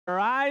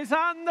Eyes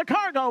on the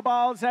cargo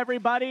balls,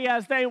 everybody,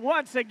 as they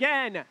once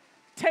again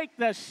take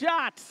the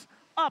shots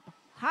up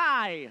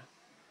high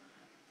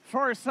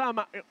for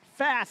some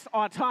fast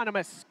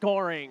autonomous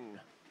scoring.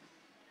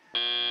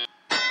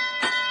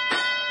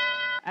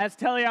 As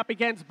Telly-Up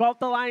begins,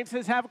 both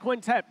alliances have a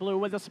quintet. Blue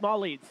with a small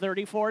lead,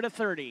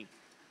 34-30.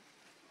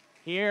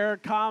 Here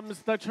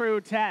comes the true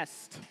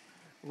test.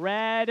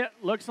 Red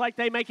looks like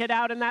they make it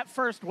out in that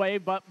first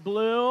wave, but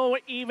blue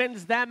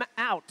evens them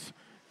out,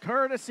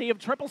 courtesy of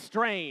Triple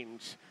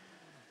Strange.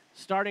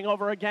 Starting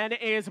over again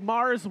is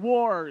Mars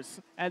Wars,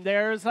 and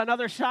there's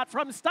another shot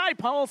from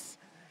Stypulse.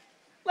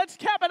 Let's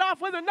cap it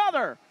off with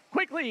another.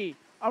 Quickly,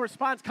 a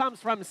response comes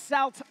from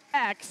Celt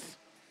X,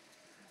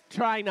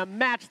 trying to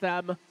match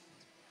them.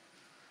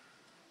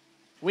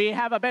 We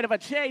have a bit of a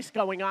chase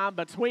going on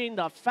between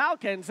the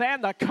Falcons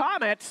and the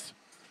Comets.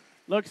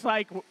 Looks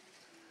like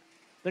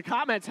the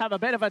Comets have a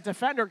bit of a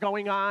defender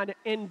going on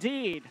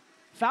indeed.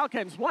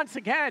 Falcons once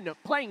again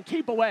playing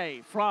keep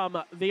away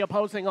from the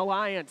opposing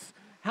alliance,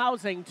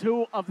 housing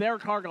two of their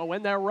cargo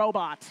in their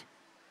robot.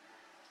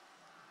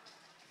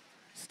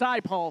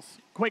 Stypulse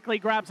quickly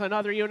grabs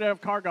another unit of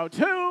cargo.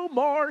 Two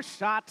more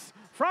shots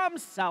from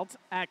Celt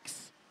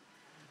X.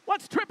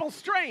 What's Triple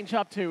Strange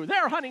up to?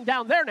 They're hunting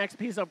down their next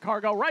piece of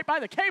cargo right by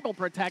the cable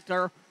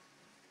protector.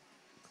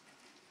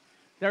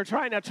 They're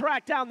trying to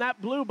track down that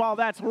blue ball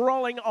that's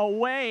rolling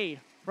away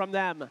from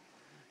them.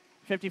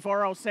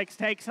 5406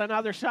 takes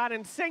another shot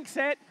and sinks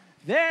it.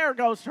 There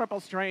goes Triple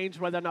Strange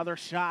with another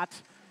shot.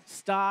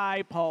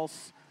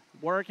 Stypulse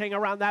working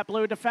around that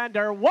blue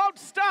defender. Won't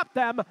stop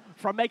them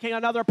from making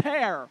another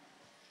pair.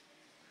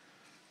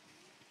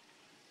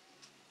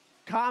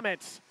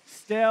 Comets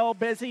still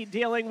busy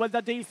dealing with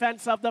the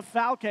defense of the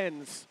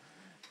Falcons.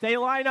 They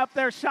line up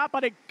their shot,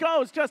 but it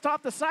goes just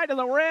off the side of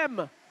the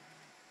rim.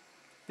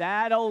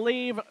 That'll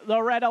leave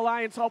the Red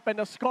Alliance open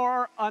to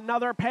score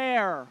another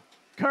pair,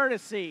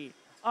 courtesy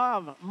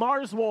of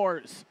Mars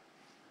Wars.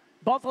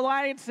 Both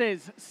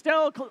alliances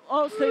still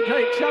close to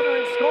each other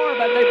in score,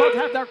 but they both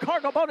have their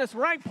cargo bonus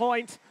rank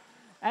point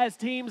as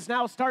teams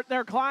now start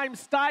their climb.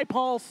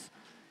 Stypulse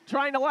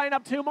trying to line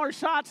up two more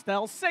shots.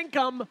 They'll sink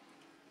them.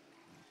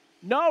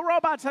 No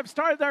robots have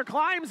started their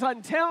climbs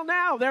until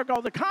now. There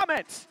go the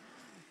Comets.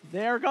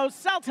 There goes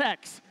Celt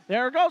X.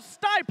 There goes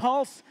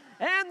Stypulse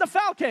and the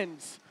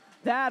Falcons.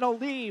 That'll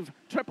leave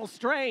Triple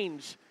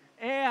Strange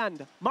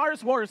and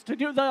Mars Wars to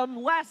do the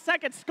last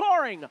second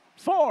scoring.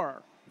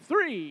 4,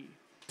 3,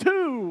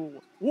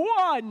 2,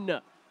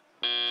 1.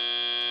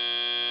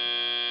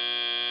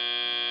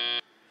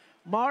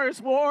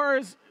 Mars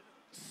Wars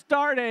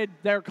started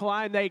their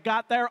climb. They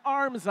got their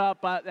arms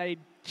up, but they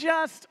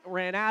just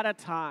ran out of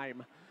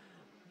time.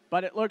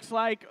 But it looks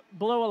like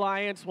Blue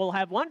Alliance will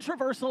have one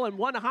traversal and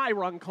one high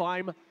rung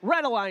climb.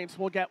 Red Alliance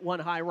will get one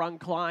high rung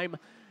climb.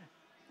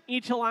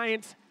 Each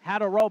alliance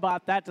had a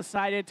robot that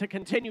decided to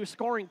continue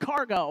scoring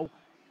cargo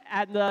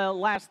at the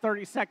last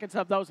 30 seconds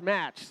of those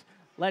matches.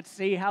 Let's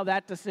see how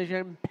that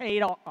decision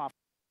paid off.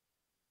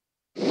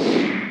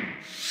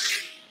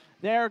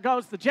 There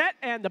goes the jet,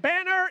 and the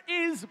banner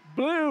is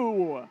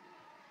blue.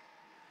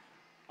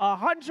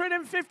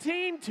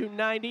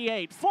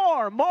 115-98.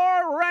 4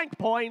 more rank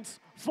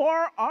points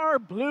for our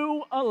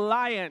Blue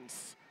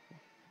Alliance.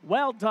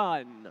 Well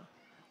done.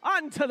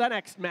 On to the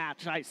next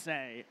match, I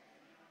say.